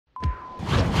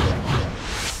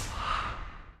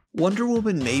Wonder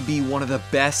Woman may be one of the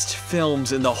best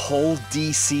films in the whole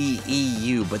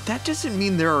DCEU, but that doesn't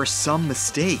mean there are some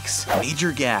mistakes,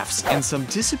 major gaffes, and some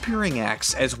disappearing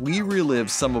acts as we relive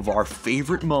some of our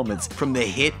favorite moments from the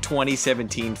hit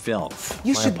 2017 film.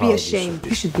 You should be ashamed.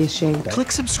 You should be ashamed.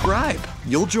 Click subscribe.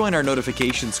 You'll join our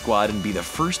notification squad and be the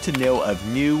first to know of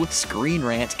new Screen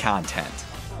Rant content.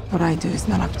 What I do is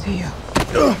not up to you.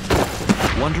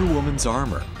 Wonder Woman's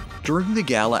armor. During the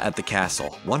gala at the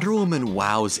castle, Wonder Woman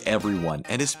wows everyone,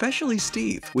 and especially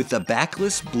Steve, with the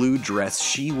backless blue dress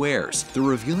she wears. The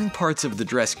revealing parts of the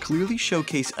dress clearly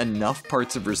showcase enough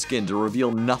parts of her skin to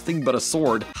reveal nothing but a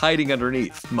sword hiding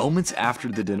underneath. Moments after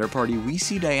the dinner party, we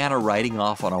see Diana riding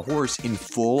off on a horse in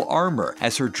full armor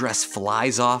as her dress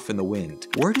flies off in the wind.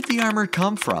 Where did the armor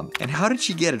come from, and how did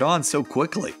she get it on so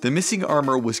quickly? The missing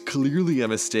armor was clearly a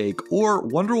mistake, or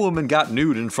Wonder Woman got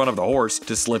nude in front of the horse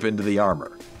to slip into the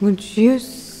armor. Would you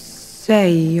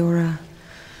say you're a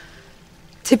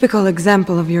typical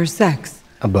example of your sex?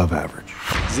 Above average.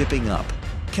 Zipping up.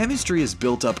 Chemistry is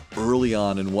built up early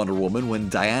on in Wonder Woman when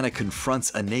Diana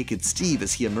confronts a naked Steve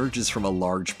as he emerges from a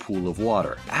large pool of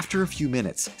water. After a few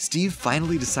minutes, Steve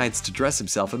finally decides to dress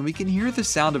himself and we can hear the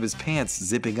sound of his pants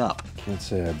zipping up. Can't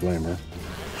say I blame her.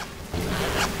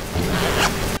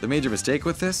 The major mistake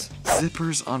with this?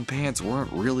 Zippers on pants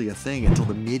weren't really a thing until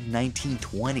the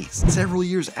mid-1920s, several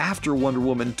years after Wonder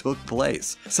Woman took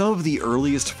place. Some of the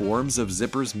earliest forms of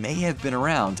zippers may have been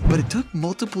around, but it took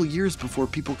multiple years before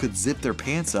people could zip their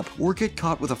pants up or get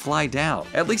caught with a fly down.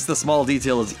 At least the small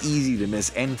detail is easy to miss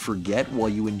and forget while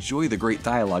you enjoy the great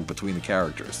dialogue between the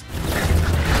characters.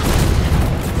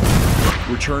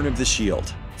 Return of the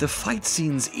Shield. The fight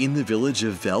scenes in the village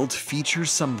of Veld feature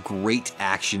some great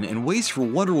action and ways for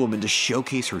Wonder Woman to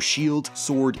showcase her shield,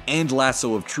 sword, and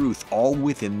lasso of truth all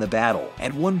within the battle.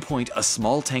 At one point, a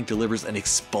small tank delivers an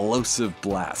explosive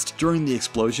blast. During the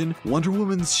explosion, Wonder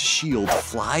Woman's shield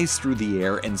flies through the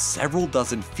air and several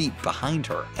dozen feet behind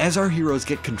her. As our heroes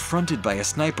get confronted by a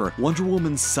sniper, Wonder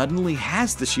Woman suddenly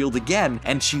has the shield again,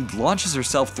 and she launches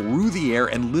herself through the air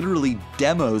and literally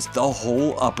demos the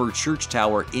whole upper church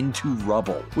tower into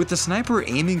rubble. With the sniper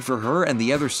aiming for her and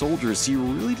the other soldiers, she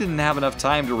really didn't have enough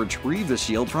time to retrieve the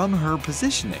shield from her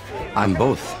positioning. I'm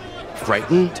both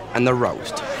frightened and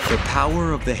aroused. The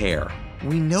power of the hair.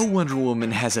 We know Wonder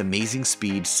Woman has amazing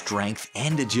speed, strength,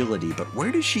 and agility, but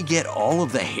where does she get all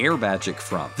of the hair magic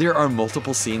from? There are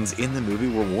multiple scenes in the movie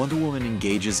where Wonder Woman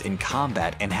engages in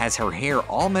combat and has her hair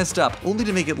all messed up, only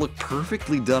to make it look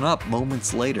perfectly done up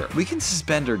moments later. We can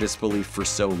suspend our disbelief for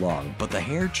so long, but the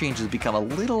hair changes become a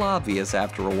little obvious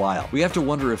after a while. We have to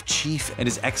wonder if Chief and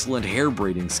his excellent hair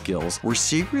braiding skills were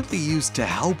secretly used to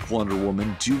help Wonder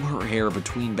Woman do her hair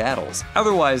between battles.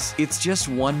 Otherwise, it's just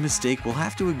one mistake we'll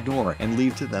have to ignore and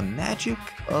leave to the magic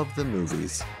of the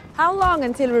movies. How long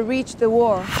until we reach the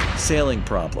war? Sailing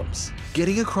problems.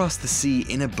 Getting across the sea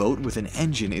in a boat with an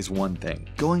engine is one thing.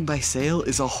 Going by sail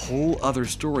is a whole other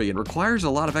story and requires a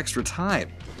lot of extra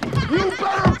time. You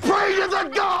better pray to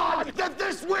the god that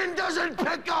this wind doesn't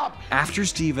pick up! After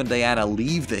Steve and Diana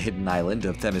leave the hidden island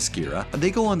of Themyscira, they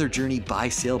go on their journey by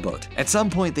sailboat. At some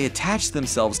point, they attach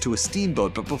themselves to a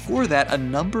steamboat, but before that, a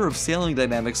number of sailing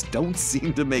dynamics don't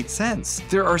seem to make sense.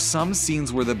 There are some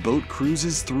scenes where the boat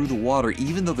cruises through the water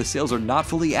even though the sails are not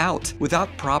fully out.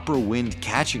 Without proper wind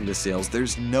catching the sails,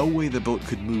 there's no way the boat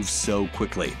could move so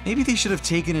quickly. Maybe they should have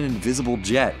taken an invisible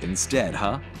jet instead,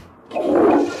 huh?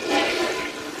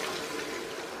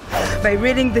 By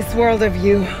ridding this world of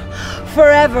you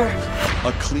forever.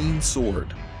 A clean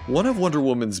sword. One of Wonder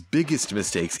Woman's biggest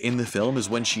mistakes in the film is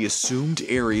when she assumed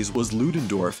Ares was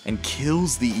Ludendorff and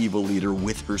kills the evil leader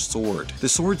with her sword. The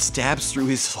sword stabs through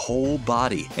his whole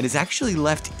body and is actually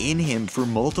left in him for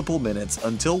multiple minutes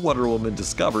until Wonder Woman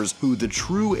discovers who the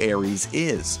true Ares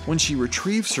is. When she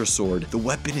retrieves her sword, the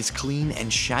weapon is clean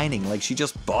and shining like she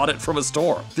just bought it from a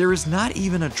store. There is not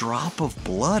even a drop of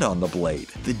blood on the blade.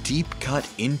 The deep cut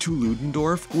into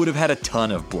Ludendorff would have had a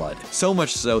ton of blood, so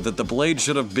much so that the blade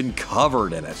should have been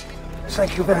covered in it.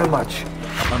 Thank you very much.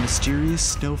 A mysterious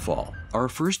snowfall. Our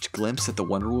first glimpse at the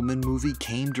Wonder Woman movie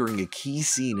came during a key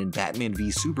scene in Batman v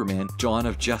Superman: Dawn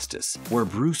of Justice, where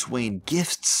Bruce Wayne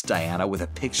gifts Diana with a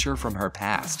picture from her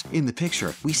past. In the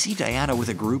picture, we see Diana with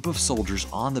a group of soldiers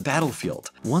on the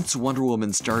battlefield. Once Wonder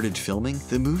Woman started filming,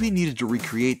 the movie needed to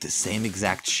recreate the same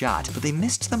exact shot, but they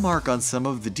missed the mark on some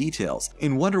of the details.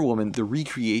 In Wonder Woman, the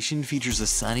recreation features a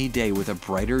sunny day with a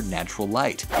brighter natural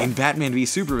light. In Batman v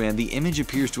Superman, the image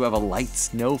appears to have a light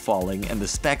snow falling, and the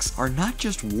specks are not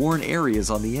just worn areas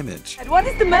areas on the image. What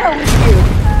is the matter with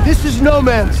you? This is no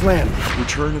man's land.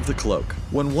 Return of the Cloak.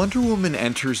 When Wonder Woman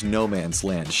enters No Man's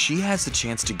Land, she has the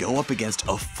chance to go up against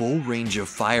a full range of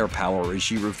firepower as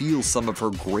she reveals some of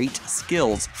her great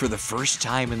skills for the first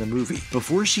time in the movie.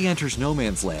 Before she enters No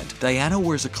Man's Land, Diana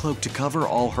wears a cloak to cover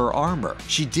all her armor.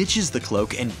 She ditches the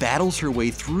cloak and battles her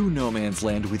way through No Man's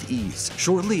Land with ease.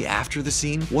 Shortly after the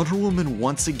scene, Wonder Woman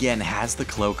once again has the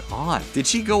cloak on. Did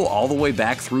she go all the way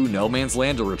back through No Man's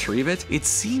Land to retrieve it? It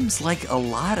seems like a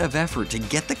lot of effort to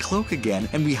get the cloak again,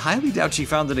 and we highly doubt she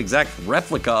found an exact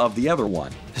replica of the other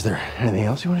one. Is there anything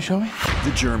else you want to show me?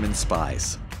 The German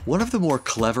spies. One of the more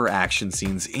clever action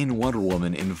scenes in Wonder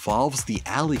Woman involves the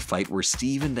alley fight where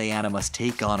Steve and Diana must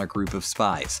take on a group of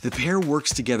spies. The pair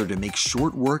works together to make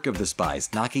short work of the spies,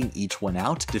 knocking each one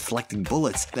out, deflecting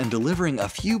bullets, and delivering a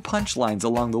few punchlines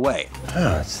along the way.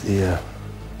 Ah, it's the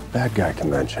bad guy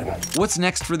convention. What's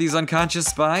next for these unconscious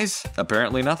spies?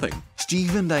 Apparently nothing.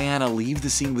 Steve and Diana leave the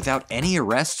scene without any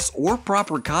arrests or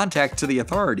proper contact to the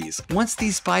authorities. Once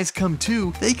these spies come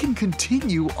to, they can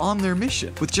continue on their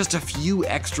mission, with just a few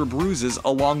extra bruises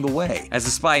along the way. As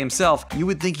a spy himself, you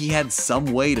would think he had some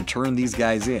way to turn these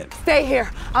guys in. Stay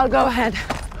here. I'll go ahead.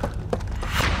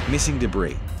 Missing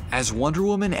debris. As Wonder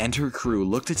Woman and her crew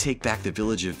look to take back the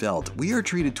village of Veld, we are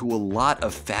treated to a lot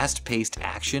of fast-paced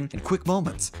action and quick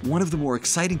moments. One of the more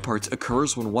exciting parts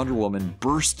occurs when Wonder Woman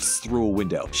bursts through a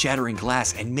window, shattering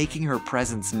glass and making her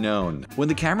presence known. When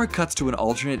the camera cuts to an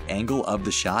alternate angle of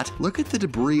the shot, look at the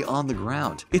debris on the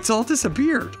ground. It's all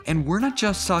disappeared. And we're not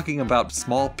just talking about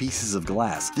small pieces of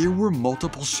glass. There were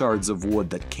multiple shards of wood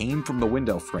that came from the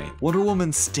window frame. Wonder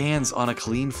Woman stands on a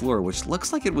clean floor, which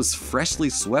looks like it was freshly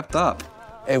swept up.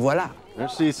 Et voilà.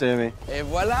 Merci, Sammy. Et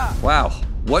voilà. Wow,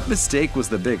 what mistake was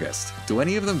the biggest? Do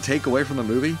any of them take away from the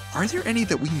movie? Are there any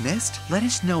that we missed? Let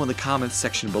us know in the comments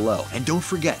section below. And don't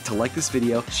forget to like this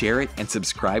video, share it, and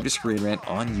subscribe to Screen Rant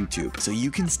on YouTube so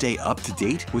you can stay up to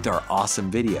date with our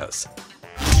awesome videos.